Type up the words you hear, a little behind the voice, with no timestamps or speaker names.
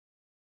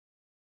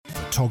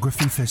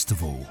Photography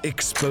Festival.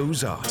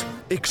 Expose Art.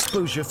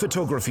 Exposure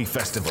Photography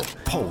Festival.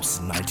 Pulse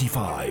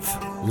 95.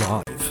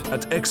 Live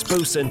at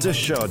Expo Center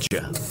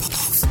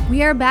Sharjah.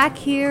 We are back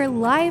here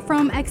live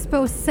from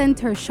Expo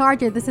Center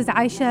Sharjah. This is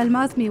Aisha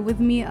Al-Mazmi.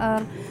 With me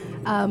are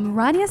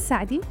Rania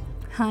Saadi,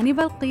 Hani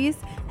Balqis,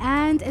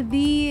 and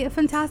the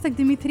fantastic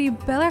Dmitry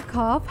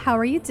Belarkov. How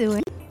are you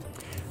doing?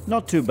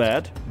 Not too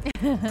bad.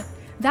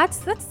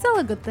 That's still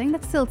a good thing.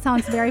 That still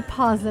sounds very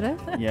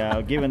positive.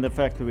 Yeah, given the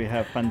fact that we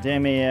have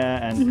pandemic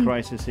and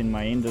crisis in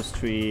my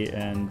industry,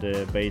 and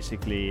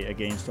basically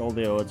against all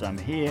the odds, I'm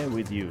here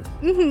with you.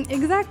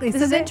 Exactly.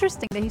 This is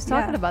interesting that he's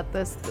talking about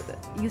this.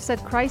 You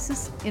said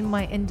crisis in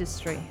my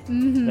industry.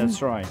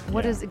 That's right.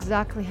 What is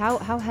exactly, how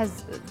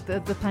has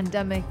the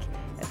pandemic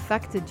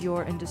affected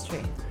your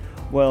industry?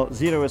 Well,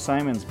 zero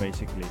assignments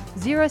basically.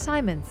 Zero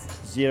assignments?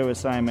 Zero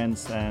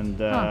assignments,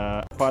 and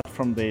apart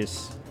from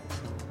this,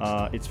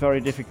 it's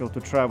very difficult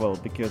to travel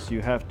because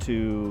you have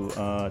to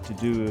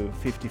do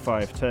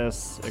 55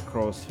 tests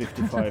across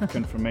 55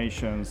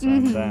 confirmations,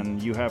 and then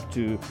you have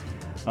to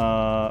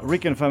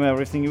reconfirm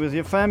everything with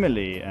your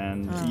family.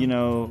 And you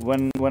know,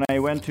 when I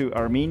went to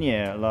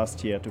Armenia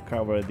last year to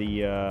cover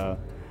the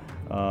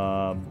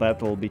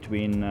battle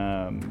between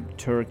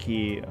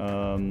Turkey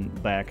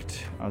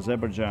backed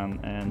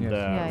Azerbaijan and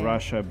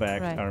Russia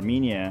backed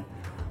Armenia,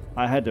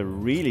 I had a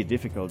really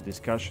difficult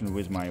discussion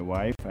with my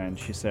wife, and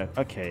she said,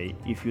 okay,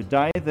 if you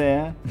die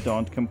there,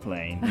 don't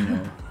complain. You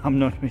know, I'm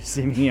not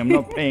receiving, I'm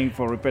not paying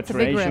for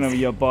repatriation of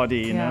your body,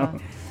 you know.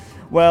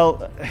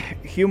 Well,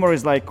 humor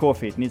is like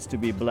coffee, it needs to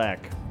be black,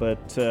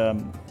 but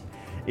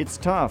it's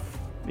tough.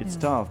 It's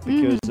tough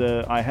because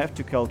I have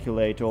to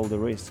calculate all the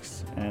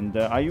risks, and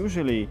I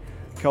usually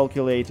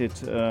calculated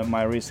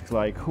my risks,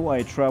 like who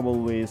I travel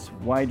with,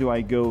 why do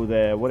I go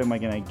there, what am I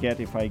going to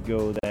get if I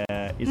go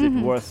there, is it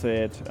worth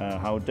it,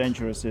 how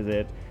dangerous is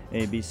it,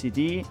 A, B, C,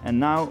 D. And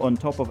now on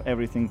top of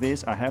everything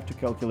this, I have to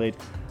calculate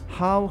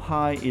how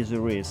high is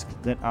the risk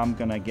that I'm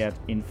going to get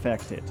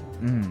infected.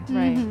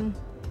 Right.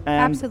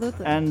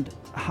 Absolutely. And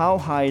how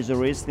high is the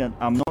risk that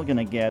I'm not going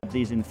to get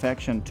this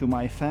infection to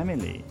my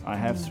family? I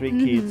have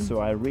 3 kids,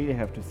 so I really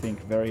have to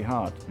think very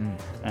hard.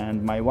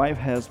 And my wife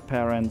has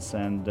parents,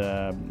 and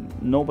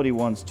nobody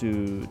wants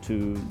to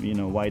you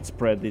know,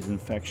 widespread this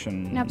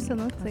infection.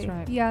 Absolutely. That's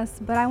right.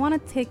 Yes, but I want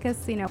to take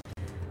us, you know,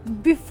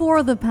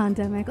 before the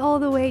pandemic, all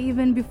the way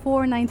even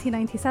before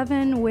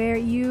 1997, where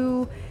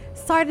you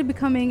started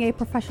becoming a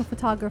professional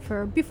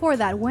photographer. Before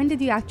that, when did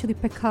you actually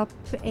pick up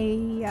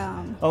a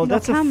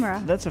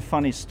camera? That's a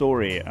funny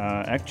story.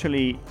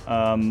 Actually,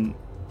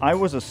 I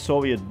was a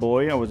Soviet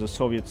boy. I was a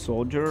Soviet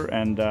soldier,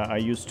 and I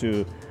used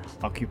to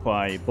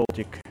occupy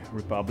Baltic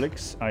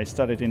republics. I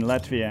started in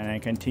Latvia and I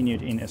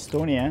continued in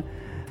Estonia.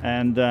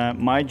 And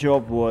my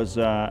job was,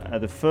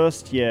 the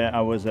first year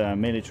I was a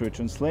military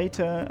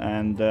translator,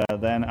 and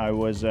then I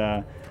was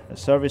a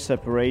service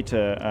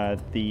operator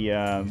at the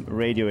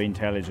radio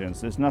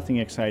intelligence. There's nothing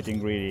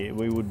exciting really.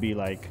 We would be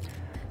like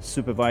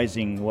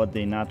supervising what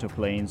the NATO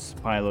planes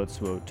pilots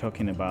were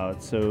talking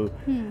about. So,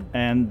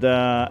 and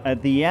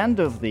at the end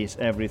of this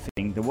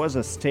everything, there was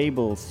a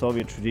stable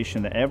Soviet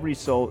tradition that every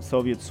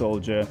Soviet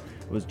soldier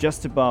was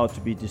just about to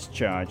be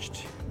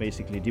discharged,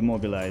 basically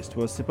demobilized,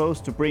 was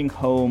supposed to bring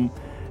home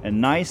a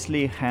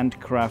nicely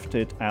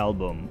handcrafted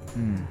album,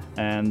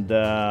 and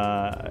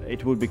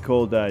it would be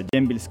called a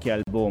Dembelsky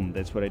album.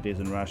 That's what it is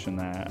in Russian,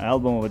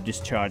 album of a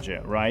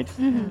discharger, right?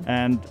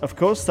 And of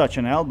course, such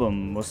an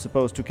album was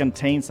supposed to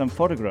contain some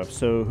photographs.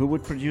 So who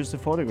would produce the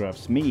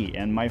photographs? Me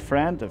and my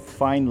friend, a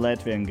fine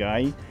Latvian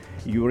guy,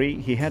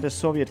 Yuri. He had a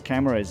Soviet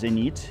camera,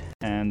 Zenit,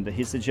 and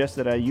he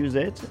suggested I use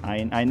it.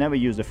 I never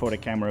used a photo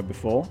camera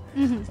before.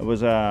 It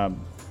was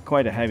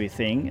quite a heavy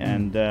thing,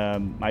 and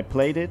I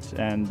played it,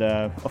 and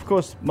of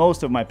course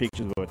most of my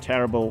pictures were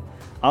terrible,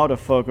 out of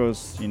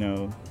focus, you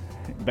know,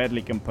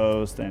 badly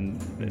composed, and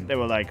they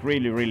were like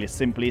really, really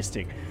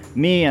simplistic.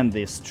 Me and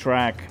this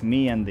track,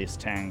 me and this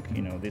tank,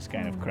 you know, this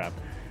kind of crap.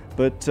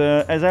 But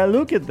as I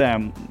look at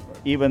them,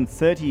 even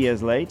 30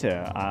 years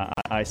later,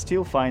 I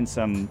still find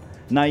some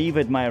naive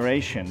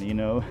admiration, you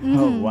know.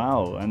 Oh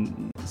wow.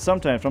 And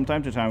sometimes from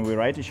time to time we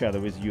write each other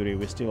with Yuri,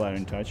 we still are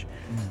in touch,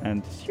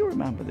 and you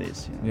remember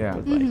this, you know,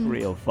 it was like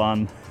real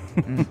fun.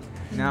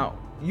 Now,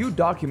 you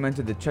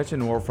documented the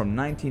Chechen War from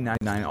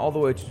 1999 all the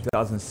way to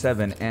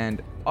 2007,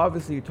 and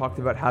obviously you talked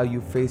about how you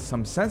faced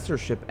some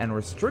censorship and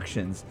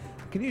restrictions.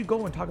 Can you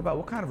go and talk about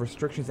what kind of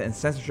restrictions and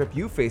censorship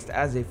you faced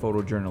as a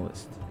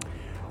photojournalist?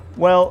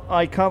 Well,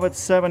 I covered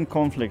 7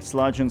 conflicts,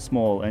 large and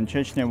small, and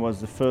Chechnya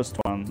was the first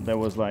one. That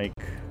was like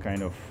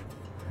kind of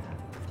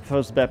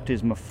first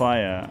baptism of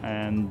fire.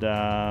 And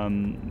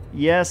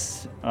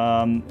yes,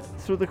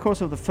 through the course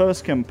of the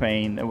first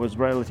campaign, it was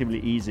relatively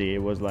easy.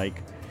 It was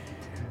like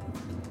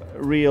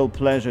real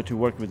pleasure to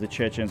work with the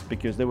Chechens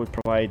because they would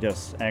provide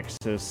us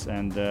access,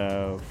 and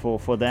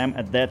for them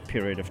at that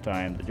period of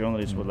time, the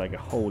journalists were like a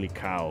holy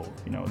cow,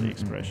 you know, the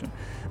expression.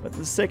 But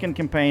the second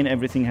campaign,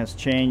 everything has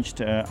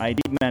changed. I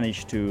did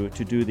manage to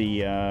do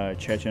the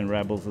Chechen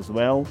rebels as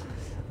well,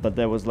 but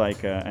there was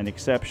like an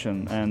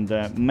exception, and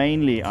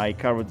mainly I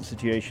covered the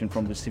situation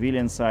from the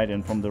civilian side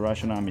and from the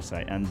Russian army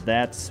side, and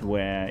that's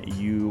where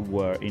you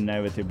were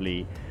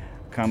inevitably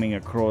coming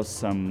across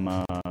some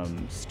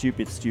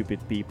stupid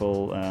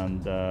people,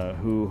 and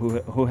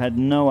who had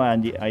no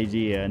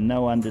idea,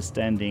 no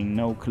understanding,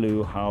 no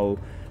clue how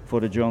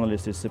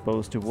photojournalist is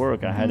supposed to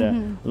work. I had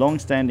a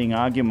long-standing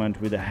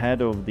argument with the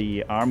head of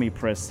the Army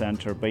Press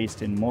Center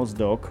based in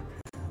Mozdok,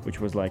 which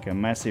was like a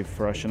massive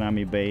Russian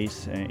army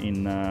base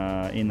in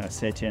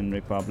Ossetian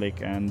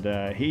Republic, and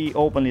he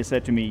openly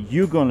said to me,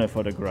 "You're gonna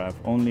photograph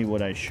only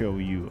what I show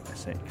you." I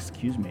said,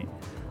 "Excuse me,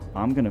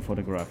 I'm gonna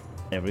photograph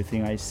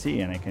everything I see,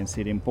 and I can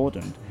see it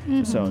important."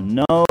 So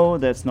no,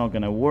 that's not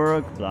gonna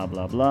work, blah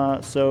blah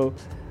blah. So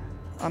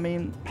I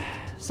mean,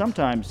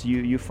 sometimes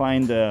you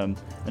find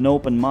an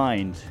open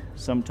mind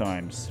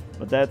sometimes,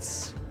 but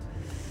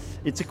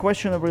it's a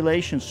question of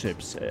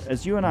relationships.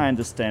 As you and I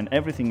understand,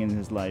 everything in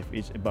his life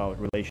is about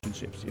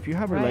relationships. If you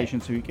have Right.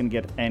 relationships, you can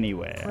get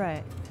anywhere.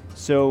 Right.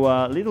 So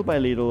little by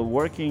little,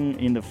 working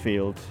in the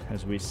field,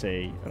 as we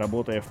say,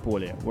 работая в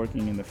поле,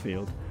 working in the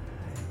field,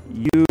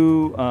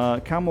 you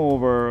come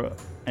over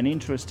an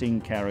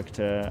interesting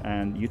character,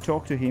 and you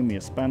talk to him,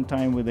 you spend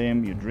time with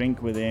him, you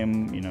drink with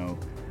him, you know,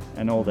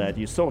 and all that.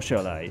 You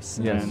socialize,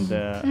 Yes.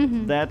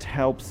 and that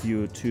helps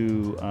you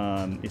to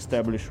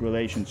establish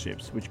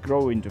relationships, which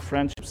grow into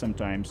friendships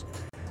sometimes.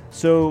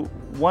 So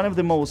one of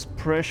the most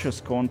precious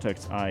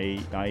contacts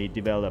I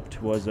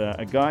developed was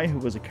a guy who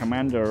was a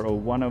commander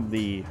of one of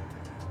the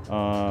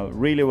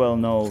really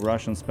well-known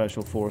Russian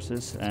special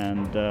forces,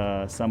 and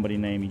somebody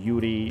named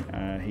Yuri.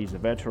 He's a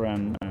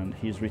veteran, and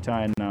he's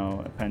retired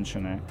now, a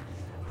pensioner,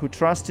 who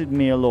trusted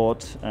me a lot.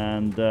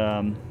 And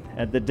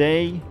at the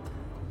day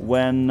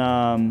when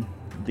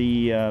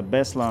the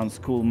Beslan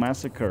school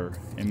massacre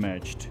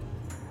emerged,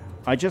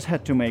 I just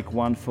had to make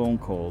one phone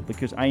call,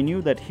 because I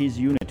knew that his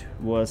unit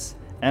was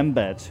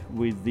embedded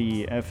with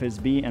the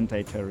FSB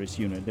anti-terrorist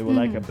unit. They were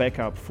like a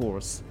backup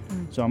force.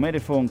 So I made a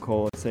phone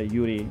call and said,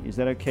 "Yuri, is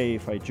that okay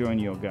if I join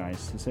your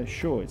guys?" He said,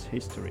 "Sure, it's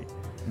history."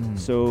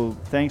 So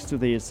thanks to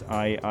this,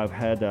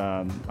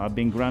 I've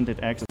been granted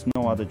access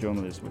no other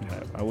journalist would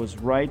have. I was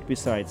right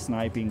beside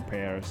sniping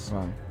pairs,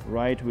 Wow.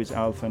 right with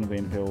Alf and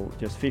Wimpel,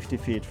 just 50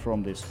 feet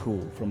from the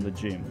school, from the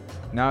gym.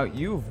 Now,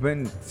 you've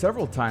been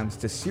several times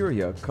to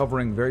Syria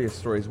covering various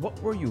stories.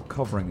 What were you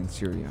covering in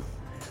Syria?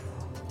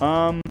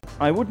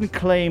 I wouldn't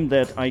claim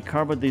that I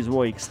covered this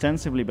war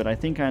extensively, but I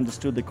think I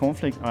understood the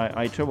conflict.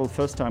 I traveled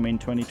first time in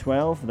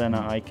 2012, then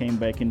I came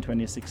back in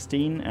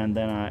 2016, and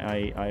then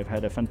I've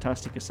had a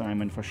fantastic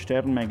assignment for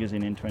Stern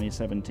magazine in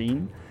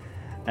 2017,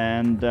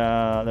 and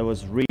that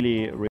was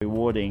really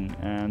rewarding.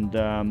 And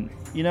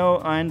you know,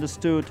 I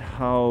understood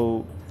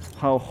how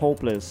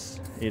hopeless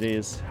it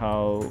is,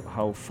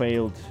 how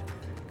failed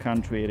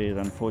country it is,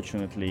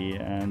 unfortunately,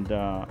 and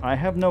I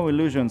have no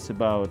illusions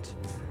about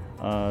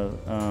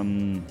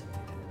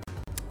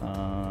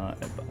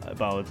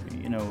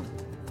you know,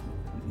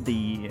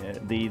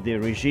 the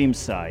regime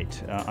side.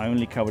 I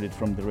only covered it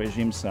from the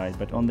regime side,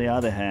 but on the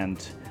other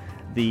hand,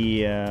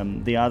 the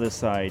other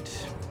side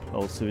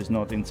also is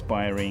not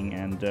inspiring,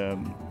 and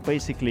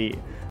basically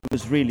it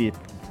was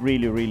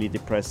really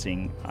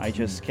depressing. I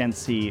just can't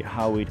see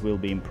how it will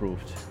be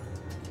improved.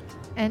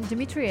 And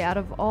Dimitri, out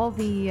of all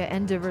the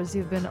endeavors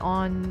you've been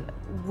on,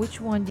 which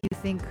one do you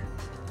think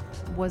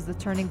was the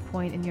turning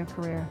point in your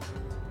career?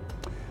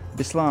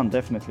 Beslan,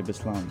 definitely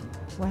Beslan.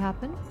 What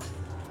happened?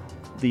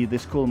 The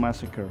school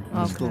massacre.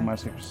 The school Okay.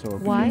 massacre. So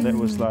Why? that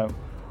was like,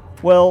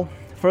 well,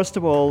 first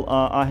of all,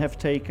 I have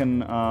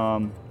taken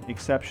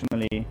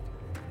exceptionally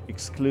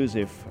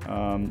exclusive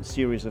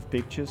series of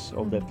pictures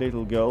of that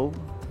little girl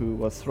who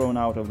was thrown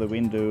out of the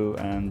window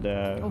and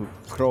who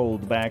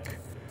crawled back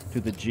to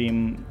the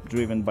gym,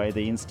 driven by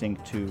the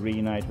instinct to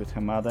reunite with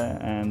her mother.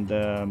 And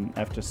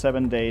after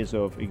 7 days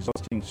of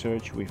exhausting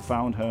search, we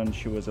found her and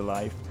she was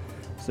alive.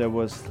 So it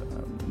was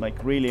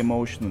like really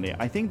emotionally.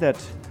 I think that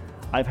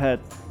I've had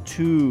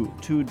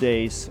two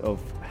days of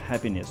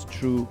happiness,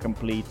 true,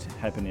 complete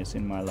happiness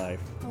in my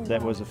life.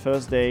 That was the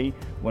first day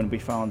when we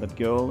found that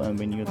girl and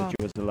we knew that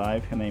she was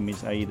alive. Her name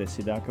is Aida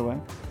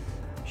Sidakova.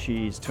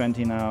 She's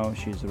 20 now,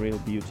 she's a real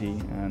beauty,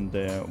 and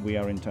we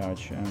are in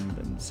touch. And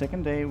the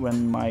second day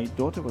when my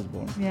daughter was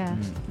born. Yeah.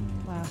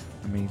 Wow.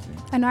 Amazing.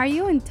 And are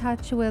you in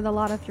touch with a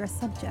lot of your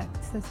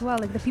subjects as well,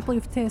 like the people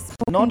you've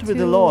spoken Not with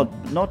to?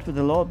 not with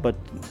a lot, but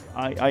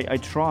I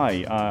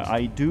try.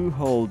 I do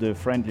hold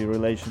friendly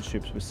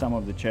relationships with some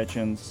of the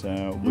Chechens,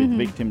 with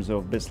victims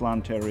of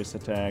Beslan terrorist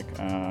attack.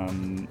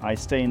 I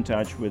stay in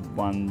touch with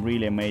one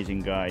really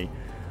amazing guy,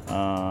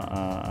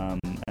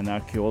 an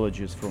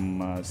archaeologist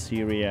from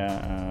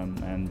Syria,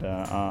 and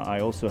I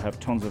also have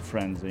tons of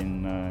friends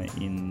on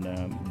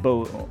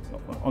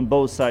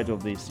both sides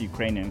of this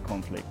Ukrainian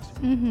conflict.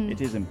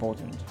 It is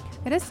important.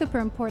 It is super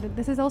important.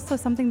 This is also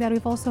something that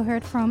we've also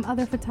heard from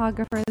other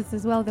photographers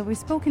as well that we've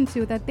spoken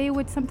to, that they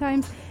would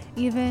sometimes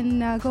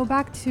even go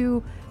back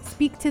to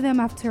speak to them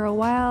after a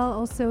while,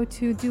 also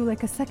to do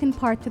like a second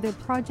part to their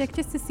project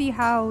just to see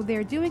how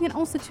they're doing, and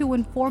also to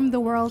inform the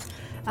world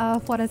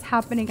of what is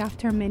happening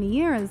after many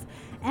years.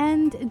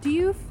 And do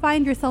you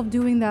find yourself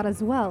doing that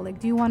as well? Like,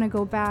 do you want to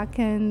go back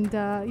and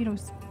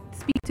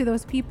speak to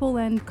those people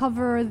and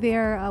cover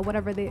their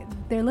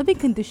their living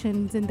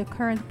conditions in the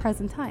current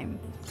present time?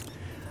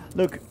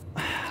 Look,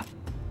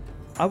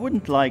 I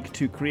wouldn't like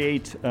to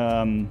create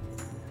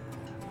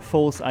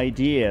false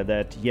idea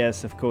that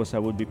yes, of course I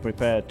would be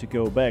prepared to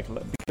go back,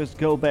 because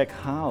go back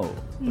how?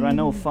 There are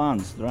no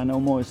funds, there are no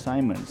more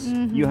assignments.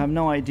 You have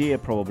no idea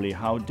probably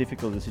how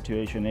difficult the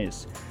situation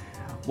is.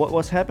 What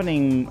was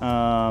happening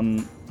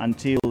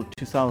until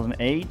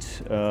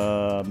 2008,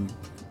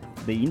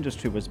 the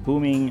industry was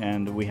booming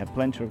and we had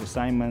plenty of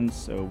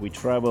assignments, we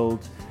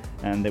traveled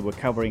and they were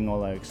covering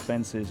all our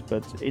expenses,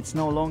 but it's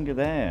no longer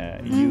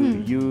there.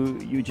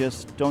 You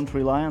just don't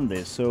rely on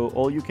this. So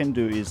all you can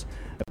do is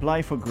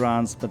apply for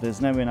grants, but there's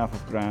never enough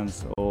of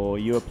grants, or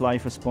you apply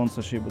for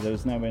sponsorship, but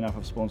there's never enough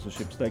of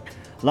sponsorships. Like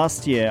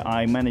last year,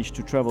 I managed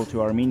to travel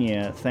to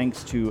Armenia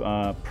thanks to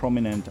a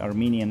prominent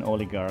Armenian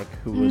oligarch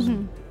who was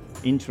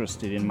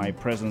interested in my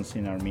presence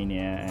in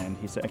Armenia, and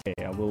he said,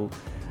 okay, I will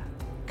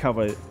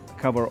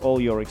cover all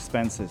your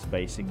expenses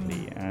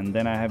basically. And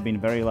then I have been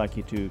very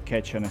lucky to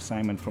catch an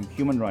assignment from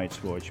Human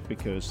Rights Watch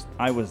because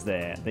I was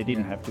there. They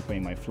didn't have to pay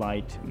my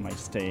flight, my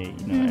stay,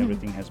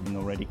 everything has been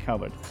already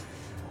covered.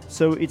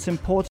 So it's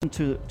important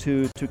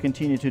to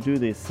continue to do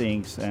these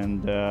things,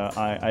 and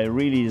I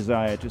really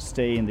desire to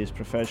stay in this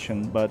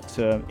profession, but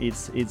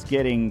it's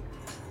getting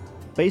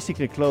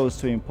basically close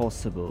to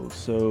impossible.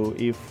 So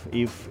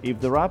if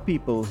there are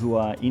people who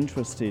are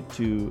interested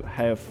to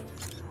have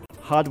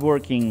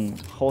hardworking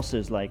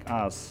horses like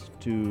us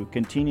to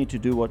continue to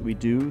do what we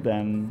do,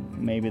 then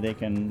maybe they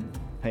can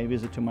pay a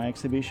visit to my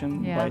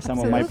exhibition, buy some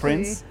of my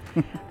prints.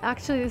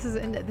 Actually, this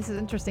is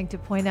interesting to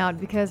point out,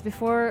 because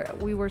before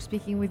we were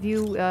speaking with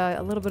you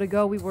a little bit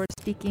ago, we were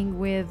speaking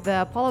with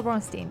Paula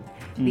Bronstein,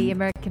 the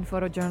American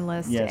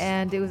photojournalist,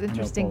 and it was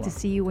interesting to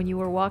see you when you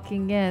were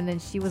walking in and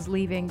she was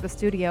leaving the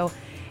studio.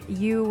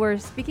 You were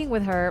speaking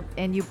with her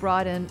and you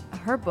brought in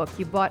her book.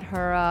 You bought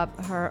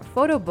her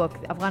photo book,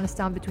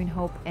 Afghanistan Between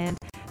Hope and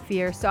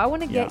Fear. So I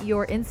want to get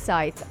your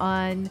insight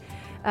on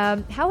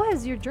how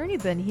has your journey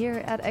been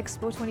here at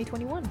Expo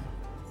 2021?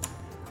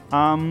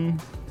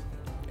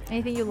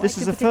 Anything you like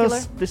in particular?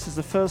 This is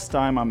the first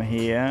time I'm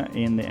here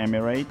in the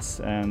Emirates,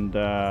 and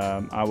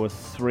I was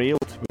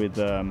thrilled with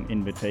the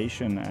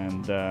invitation,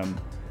 and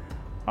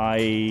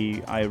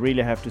I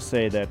really have to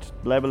say that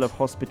level of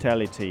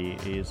hospitality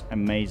is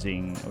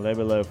amazing.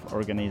 Level of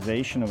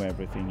organization of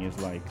everything is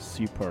like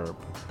superb.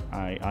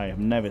 I have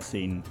never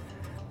seen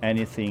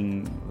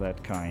anything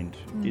that kind.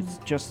 It's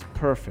just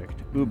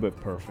perfect, uber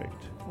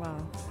perfect. Wow.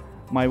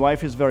 My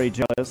wife is very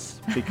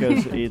jealous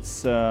because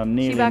it's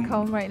nearly... She's back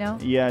home right now?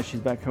 Yeah, she's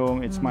back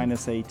home. It's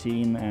minus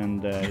 18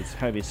 and it's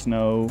heavy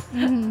snow.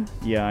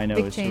 Yeah, I know.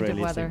 Big it's change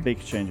really of weather. a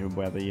big change of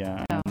weather,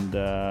 yeah. And,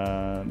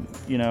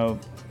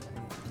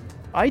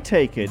 I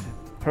take it,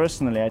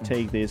 personally, I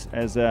take this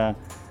as a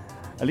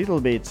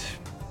little bit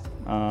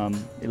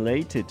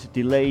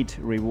delayed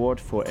reward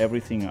for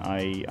everything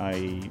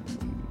I've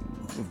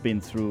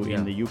been through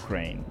in the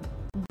Ukraine.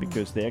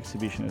 Because the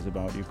exhibition is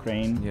about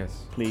Ukraine.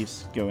 Yes.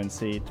 Please go and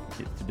see it.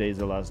 Today is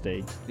the last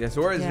day. Yeah,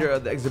 so where is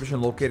the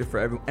exhibition located for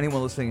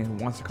anyone listening who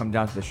wants to come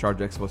down to the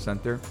Sharjah Expo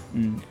Center?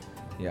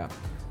 Yeah.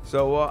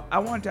 So I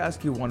wanted to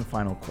ask you one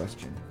final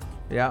question.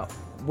 Yeah.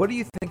 What do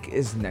you think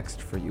is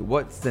next for you?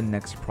 What's the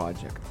next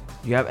project?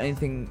 Do you have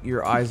anything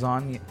your eyes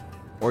on,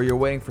 or you're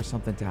waiting for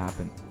something to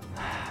happen?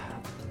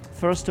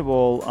 First of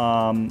all,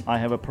 I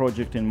have a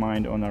project in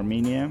mind on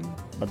Armenia,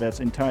 but that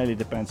entirely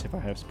depends if I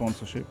have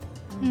sponsorship.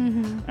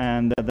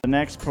 And the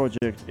next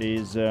project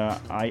is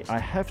I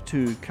have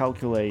to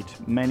calculate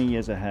many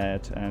years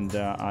ahead, and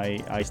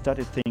I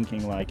started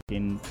thinking like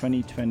in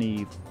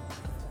 2025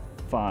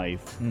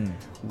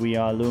 we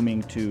are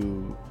looming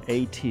to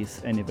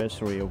 80th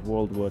anniversary of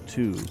World War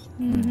II,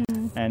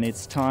 and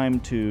it's time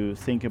to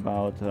think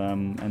about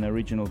an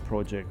original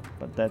project,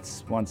 but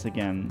that's once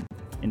again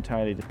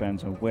entirely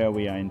depends on where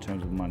we are in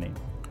terms of money.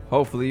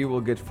 Hopefully you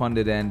will get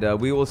funded, and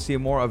we will see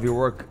more of your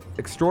work.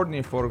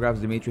 Extraordinary photographs,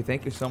 Dimitri.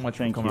 Thank you so much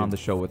for coming on the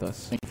show with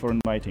us. Thank you for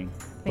inviting.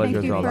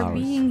 Thank you for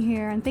being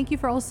here, and thank you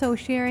for also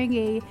sharing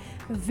a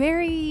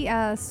very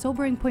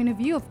sobering point of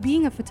view of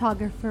being a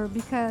photographer,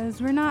 because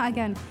we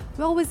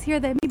always hear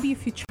that maybe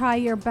if you try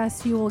your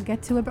best you will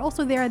get to it, but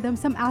also there are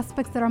some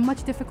aspects that are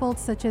much difficult,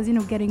 such as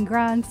getting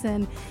grants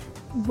and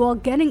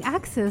getting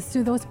access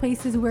to those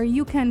places where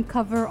you can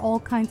cover all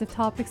kinds of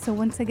topics. So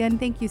once again,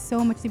 thank you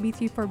so much,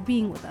 Dimitri, for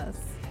being with us.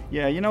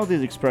 Yeah, you know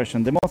this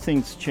expression, the more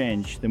things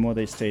change, the more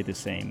they stay the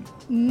same.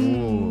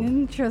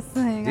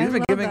 Interesting. He's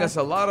been giving us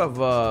a lot of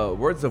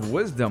words of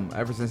wisdom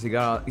ever since he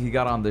got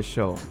on this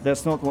show.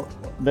 That's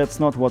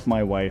not what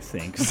my wife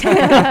thinks.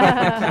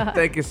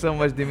 Thank you so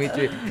much,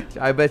 Dimitri.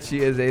 I bet she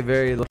is a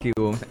very lucky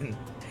woman.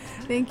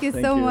 Thank you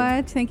so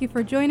much. Thank you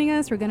for joining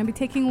us. We're going to be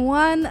taking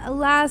one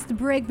last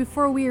break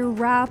before we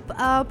wrap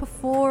up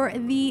for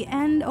the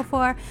end of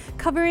our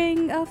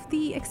covering of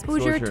the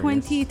Exposure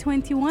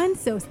 2021.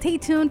 Yes. So stay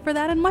tuned for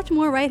that and much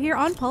more right here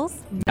on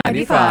Pulse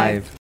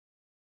 95.